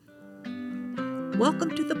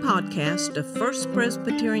Welcome to the podcast of First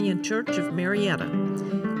Presbyterian Church of Marietta,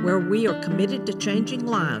 where we are committed to changing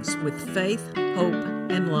lives with faith, hope,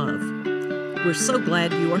 and love. We're so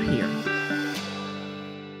glad you are here.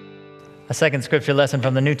 A second scripture lesson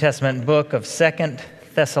from the New Testament book of 2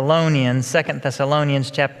 Thessalonians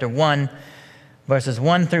chapter 1, verses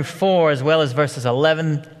 1 through 4, as well as verses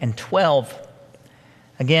 11 and 12.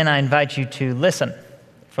 Again, I invite you to listen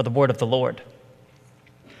for the word of the Lord.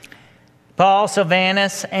 Paul,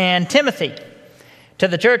 Silvanus, and Timothy, to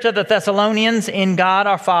the church of the Thessalonians in God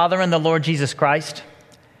our Father and the Lord Jesus Christ.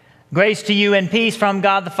 Grace to you and peace from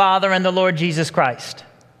God the Father and the Lord Jesus Christ.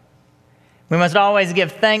 We must always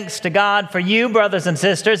give thanks to God for you, brothers and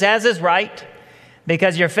sisters, as is right,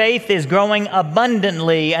 because your faith is growing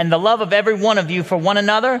abundantly and the love of every one of you for one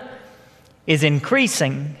another is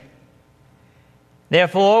increasing.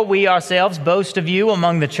 Therefore, we ourselves boast of you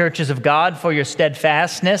among the churches of God for your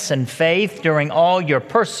steadfastness and faith during all your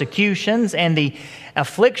persecutions and the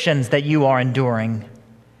afflictions that you are enduring.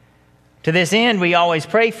 To this end, we always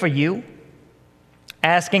pray for you,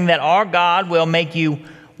 asking that our God will make you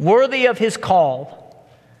worthy of his call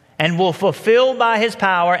and will fulfill by his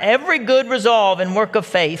power every good resolve and work of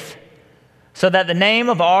faith, so that the name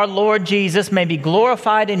of our Lord Jesus may be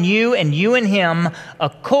glorified in you and you in him,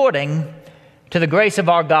 according to the grace of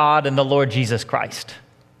our God and the Lord Jesus Christ.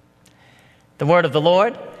 The word of the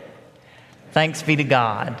Lord. Thanks be to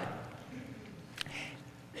God.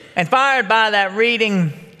 Inspired by that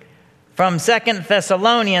reading from 2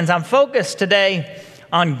 Thessalonians, I'm focused today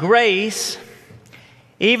on grace,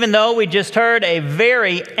 even though we just heard a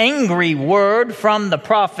very angry word from the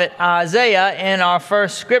prophet Isaiah in our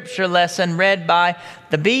first scripture lesson read by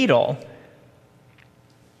the Beadle.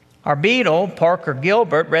 Our Beadle, Parker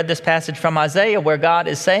Gilbert, read this passage from Isaiah where God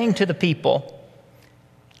is saying to the people,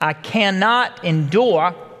 I cannot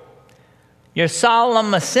endure your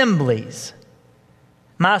solemn assemblies.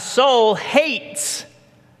 My soul hates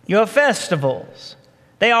your festivals.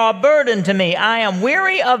 They are a burden to me. I am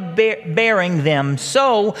weary of bearing them.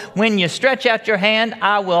 So when you stretch out your hand,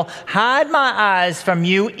 I will hide my eyes from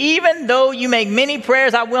you. Even though you make many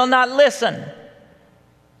prayers, I will not listen.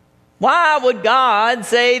 Why would God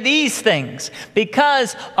say these things?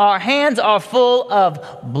 Because our hands are full of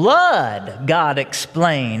blood, God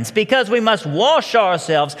explains. Because we must wash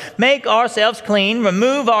ourselves, make ourselves clean,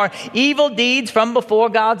 remove our evil deeds from before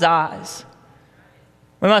God's eyes.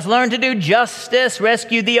 We must learn to do justice,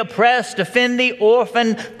 rescue the oppressed, defend the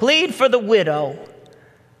orphan, plead for the widow.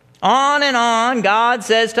 On and on, God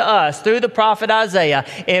says to us through the prophet Isaiah,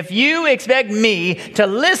 if you expect me to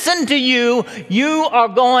listen to you, you are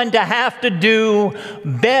going to have to do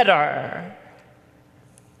better.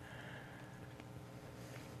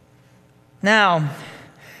 Now,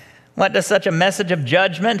 what does such a message of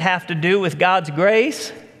judgment have to do with God's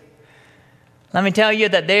grace? Let me tell you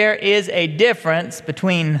that there is a difference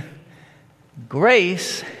between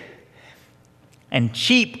grace and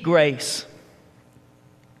cheap grace.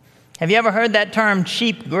 Have you ever heard that term,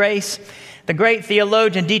 cheap grace? The great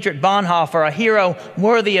theologian Dietrich Bonhoeffer, a hero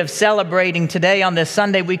worthy of celebrating today on this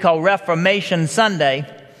Sunday we call Reformation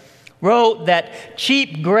Sunday, wrote that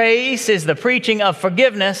cheap grace is the preaching of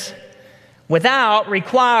forgiveness without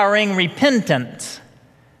requiring repentance.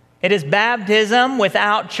 It is baptism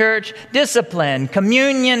without church discipline,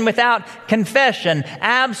 communion without confession,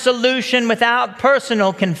 absolution without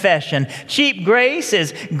personal confession. Cheap grace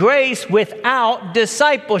is grace without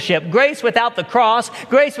discipleship, grace without the cross,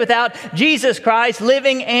 grace without Jesus Christ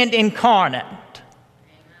living and incarnate.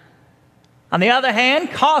 On the other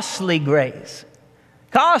hand, costly grace.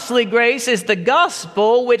 Costly grace is the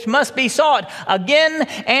gospel which must be sought again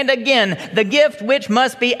and again, the gift which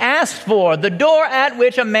must be asked for, the door at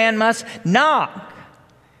which a man must knock.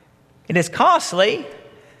 It is costly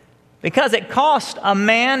because it cost a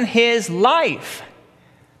man his life.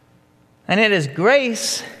 And it is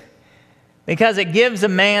grace because it gives a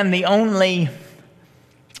man the only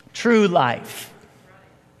true life.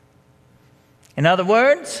 In other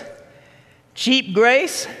words, cheap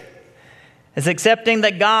grace is accepting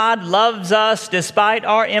that God loves us despite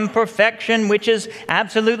our imperfection, which is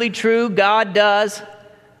absolutely true, God does.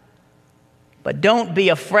 But don't be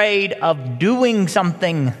afraid of doing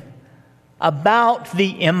something about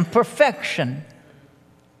the imperfection.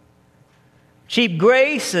 Cheap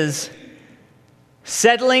grace is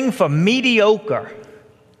settling for mediocre.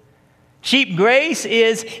 Cheap grace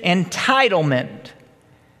is entitlement.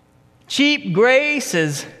 Cheap grace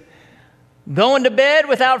is going to bed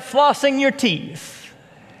without flossing your teeth.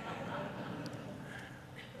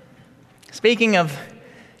 Speaking of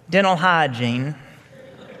dental hygiene,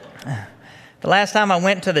 The last time I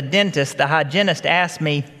went to the dentist, the hygienist asked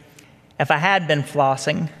me if I had been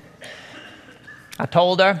flossing. I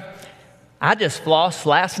told her, I just flossed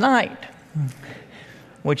last night,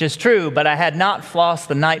 which is true, but I had not flossed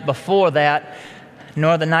the night before that,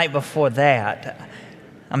 nor the night before that.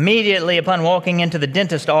 Immediately upon walking into the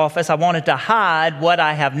dentist office, I wanted to hide what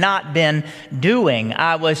I have not been doing.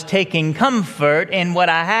 I was taking comfort in what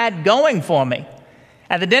I had going for me.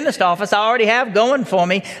 At the dentist office, I already have going for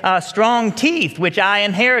me strong teeth, which I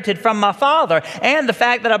inherited from my father, and the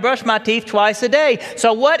fact that I brush my teeth twice a day.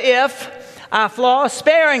 So what if I floss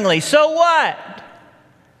sparingly? So what?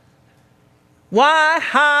 Why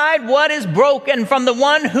hide what is broken from the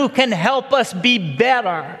one who can help us be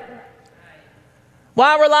better?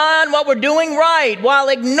 Why rely on what we're doing right while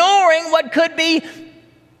ignoring what could be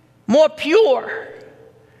more pure?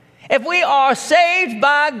 If we are saved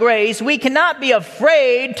by grace, we cannot be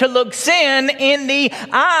afraid to look sin in the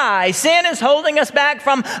eye. Sin is holding us back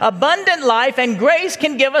from abundant life, and grace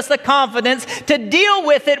can give us the confidence to deal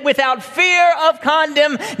with it without fear of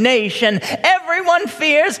condemnation. Everyone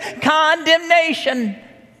fears condemnation.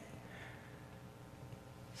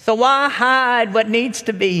 So why hide what needs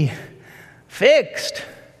to be fixed?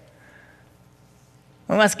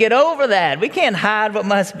 We must get over that. We can't hide what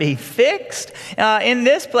must be fixed. In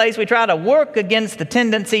this place, we try to work against the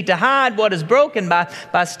tendency to hide what is broken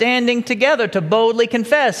by standing together to boldly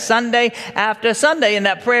confess Sunday after Sunday in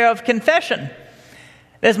that prayer of confession.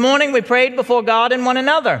 This morning, we prayed before God and one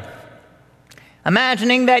another,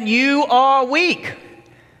 imagining that you are weak.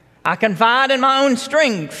 I confide in my own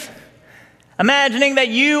strength. Imagining that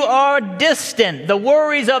you are distant. The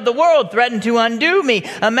worries of the world threaten to undo me.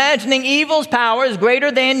 Imagining evil's power is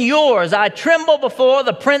greater than yours. I tremble before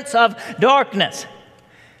the prince of darkness.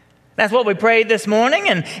 That's what we prayed this morning,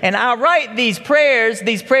 and I write these prayers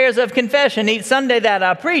of confession each Sunday that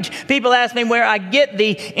I preach. People ask me where I get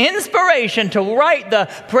the inspiration to write the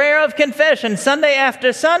prayer of confession Sunday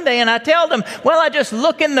after Sunday, and I tell them, well, I just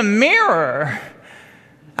look in the mirror.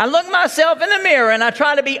 I look myself in the mirror and I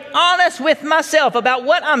try to be honest with myself about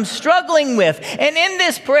what I'm struggling with. And in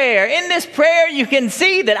this prayer, you can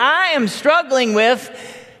see that I am struggling with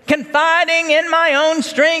confiding in my own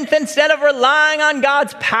strength instead of relying on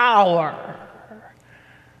God's power.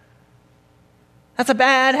 That's a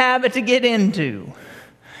bad habit to get into.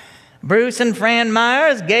 Bruce and Fran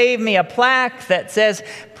Myers gave me a plaque that says,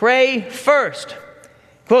 "Pray first."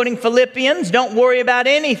 Quoting Philippians, don't worry about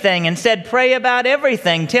anything. Instead, pray about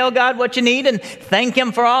everything. Tell God what you need and thank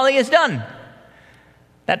Him for all He has done.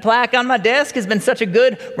 That plaque on my desk has been such a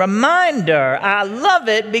good reminder. I love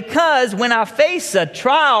it because when I face a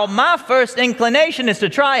trial, my first inclination is to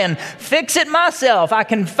try and fix it myself. I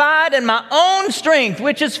confide in my own strength,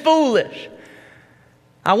 which is foolish.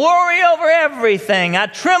 I worry over everything. I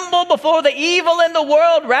tremble before the evil in the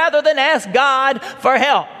world rather than ask God for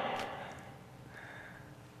help.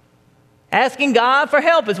 Asking God for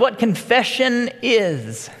help is what confession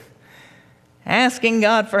is. Asking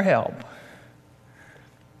God for help.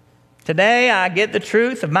 Today, I get the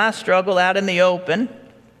truth of my struggle out in the open,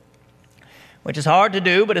 which is hard to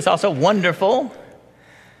do, but it's also wonderful,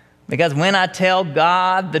 because when I tell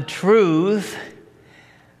God the truth,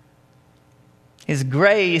 His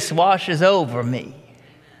grace washes over me.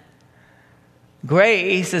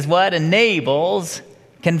 Grace is what enables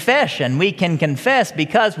confession. We can confess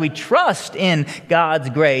because we trust in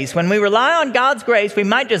God's grace. When we rely on God's grace, we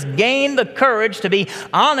might just gain the courage to be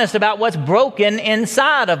honest about what's broken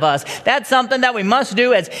inside of us. That's something that we must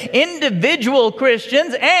do as individual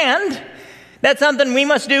Christians, and that's something we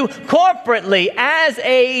must do corporately as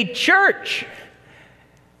a church.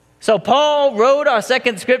 So Paul wrote our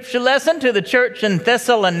second scripture lesson to the church in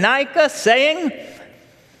Thessalonica, saying,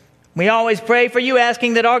 "We always pray for you,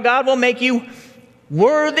 asking that our God will make you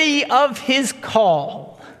worthy of His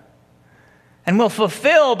call, and will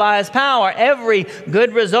fulfill by His power every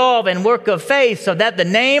good resolve and work of faith, so that the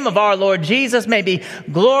name of our Lord Jesus may be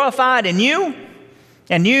glorified in you,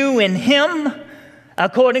 and you in Him,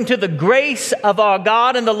 according to the grace of our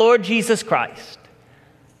God and the Lord Jesus Christ."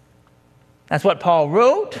 That's what Paul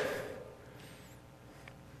wrote.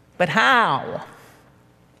 But how?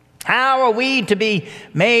 How are we to be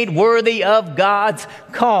made worthy of God's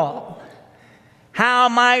call? How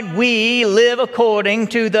might we live according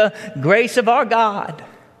to the grace of our God?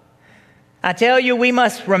 I tell you, we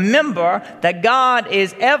must remember that God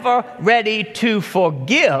is ever ready to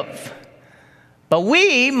forgive, but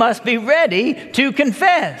we must be ready to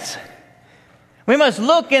confess. We must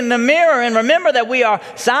look in the mirror and remember that we are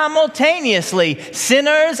simultaneously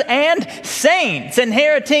sinners and saints,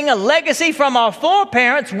 inheriting a legacy from our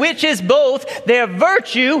foreparents, which is both their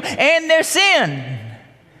virtue and their sin.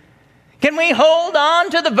 Can we hold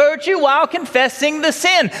on to the virtue while confessing the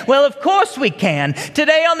sin? Well, of course we can.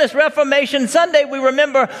 Today on this Reformation Sunday, we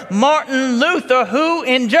remember Martin Luther, who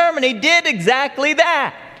in Germany did exactly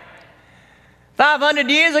that. 500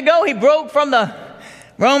 years ago, he broke from the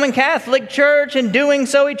Roman Catholic Church. In doing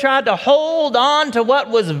so, he tried to hold on to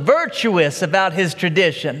what was virtuous about his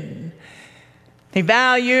tradition. He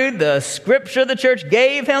valued the scripture the church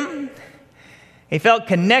gave him. He felt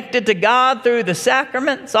connected to God through the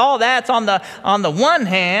sacraments. All that's on the one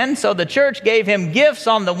hand, so the church gave him gifts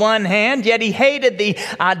on the one hand, yet he hated the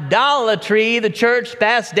idolatry the church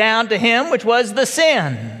passed down to him, which was the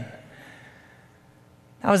sin.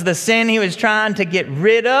 That was the sin he was trying to get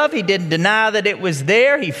rid of. He didn't deny that it was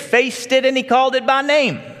there. He faced it and he called it by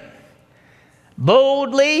name.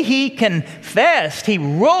 Boldly he confessed. He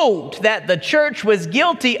wrote that the church was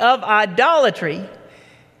guilty of idolatry.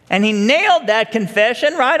 And he nailed that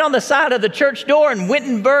confession right on the side of the church door in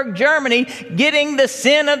Wittenberg, Germany, getting the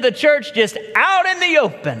sin of the church just out in the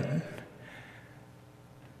open.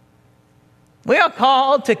 We are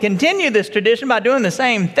called to continue this tradition by doing the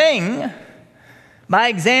same thing, by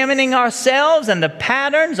examining ourselves and the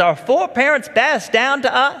patterns our foreparents passed down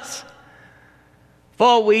to us.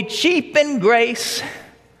 For we cheapen grace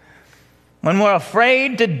when we're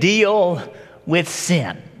afraid to deal with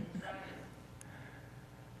sin.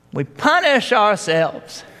 We punish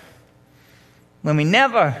ourselves when we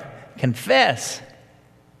never confess.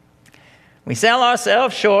 We sell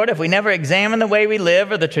ourselves short if we never examine the way we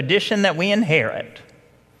live or the tradition that we inherit.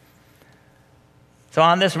 So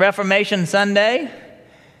on this Reformation Sunday,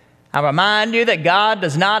 I remind you that God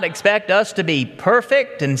does not expect us to be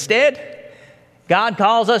perfect. Instead, God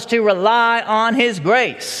calls us to rely on His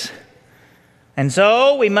grace. And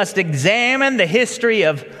so we must examine the history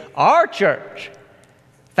of our church,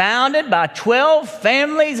 founded by 12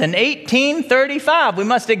 families in 1835. We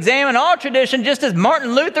must examine our tradition just as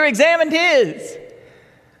Martin Luther examined his.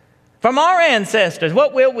 From our ancestors,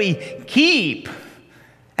 what will we keep?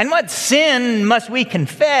 And what sin must we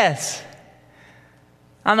confess?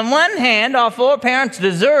 On the one hand, our foreparents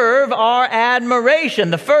deserve our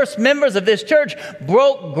admiration. The first members of this church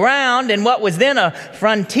broke ground in what was then a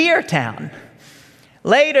frontier town.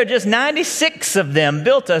 Later, just 96 of them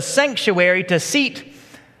built a sanctuary to seat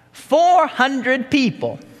 400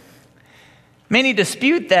 people. Many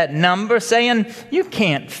dispute that number, saying, you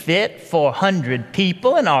can't fit 400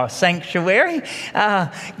 people in our sanctuary.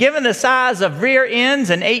 Given the size of rear ends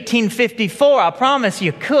in 1854, I promise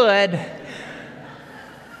you could.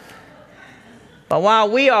 But while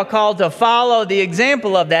we are called to follow the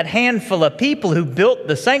example of that handful of people who built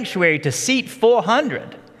the sanctuary to seat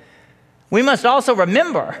 400, we must also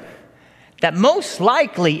remember that most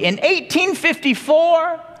likely in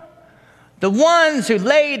 1854, the ones who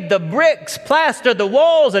laid the bricks, plastered the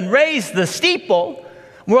walls, and raised the steeple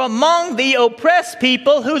were among the oppressed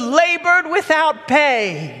people who labored without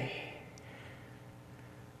pay.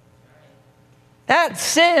 That's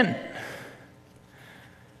sin.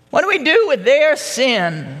 What do we do with their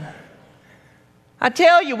sin? I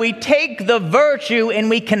tell you, we take the virtue and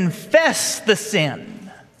we confess the sin.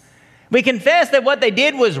 We confess that what they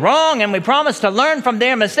did was wrong, and we promise to learn from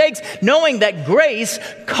their mistakes, knowing that grace,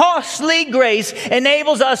 costly grace,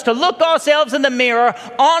 enables us to look ourselves in the mirror,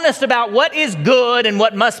 honest about what is good and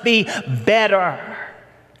what must be better.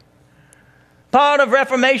 Part of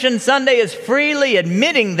Reformation Sunday is freely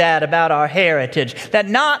admitting that about our heritage, that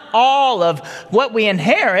not all of what we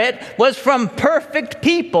inherit was from perfect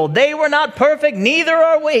people. They were not perfect, neither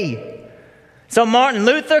are we. So Martin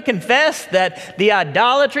Luther confessed that the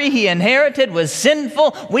idolatry he inherited was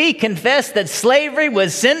sinful. We confess that slavery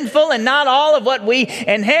was sinful, and not all of what we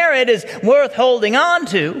inherit is worth holding on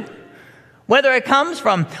to, whether it comes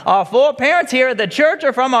from our foreparents here at the church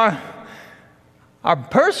or from our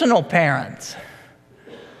personal parents.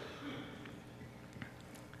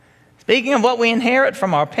 Speaking of what we inherit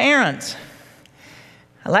from our parents,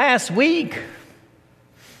 last week,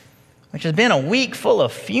 which has been a week full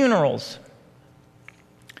of funerals,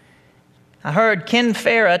 I heard Ken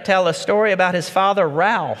Farah tell a story about his father,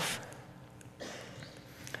 Ralph.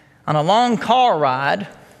 On a long car ride,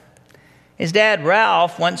 his dad,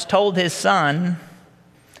 Ralph, once told his son,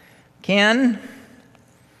 Ken,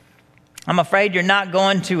 I'm afraid you're not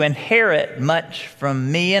going to inherit much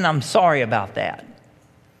from me, and I'm sorry about that.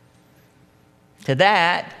 To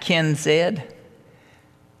that, Ken said,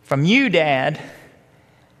 from you, Dad,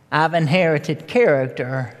 I've inherited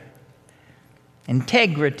character.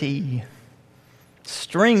 integrity,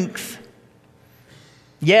 strength.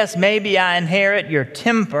 Yes, maybe I inherit your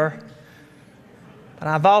temper, but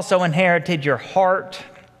I've also inherited your heart,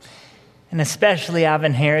 and especially I've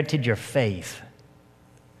inherited your faith.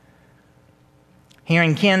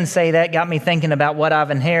 Hearing Ken say that got me thinking about what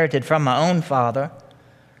I've inherited from my own father,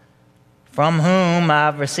 from whom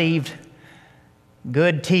I've received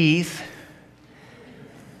good teeth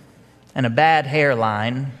and a bad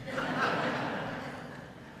hairline.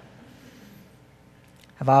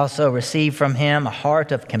 I've also received from him a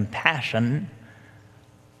heart of compassion,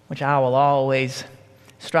 which I will always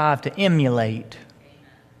strive to emulate.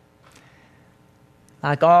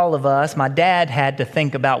 Like all of us, my dad had to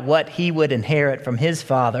think about what he would inherit from his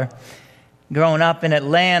father. Growing up in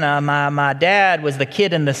Atlanta, my dad was the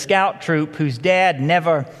kid in the scout troop whose dad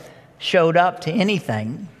never showed up to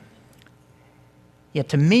anything. Yet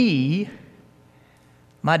to me,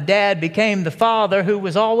 my dad became the father who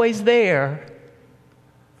was always there.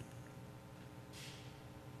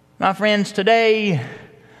 My friends, today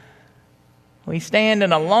we stand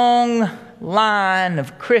in a long line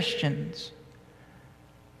of Christians.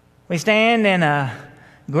 We stand in a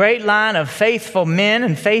great line of faithful men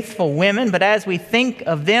and faithful women, but as we think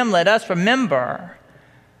of them, let us remember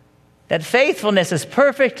that faithfulness is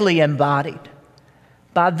perfectly embodied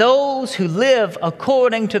by those who live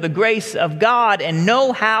according to the grace of God and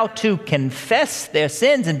know how to confess their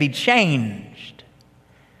sins and be changed.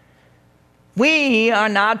 We are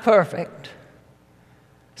not perfect,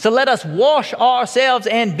 so let us wash ourselves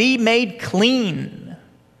and be made clean.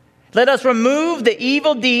 Let us remove the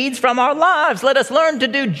evil deeds from our lives. Let us learn to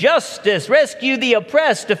do justice, rescue the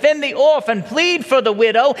oppressed, defend the orphan, plead for the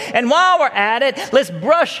widow. And while we're at it, let's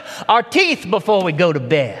brush our teeth before we go to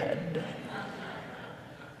bed.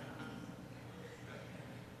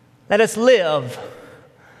 Let us live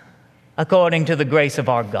according to the grace of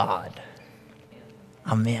our God.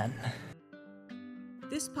 Amen.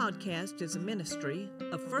 This podcast is a ministry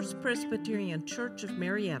of First Presbyterian Church of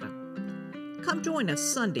Marietta. Come join us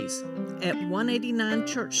Sundays at 189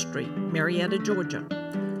 Church Street, Marietta, Georgia,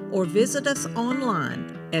 or visit us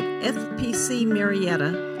online at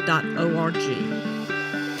fpcmarietta.org.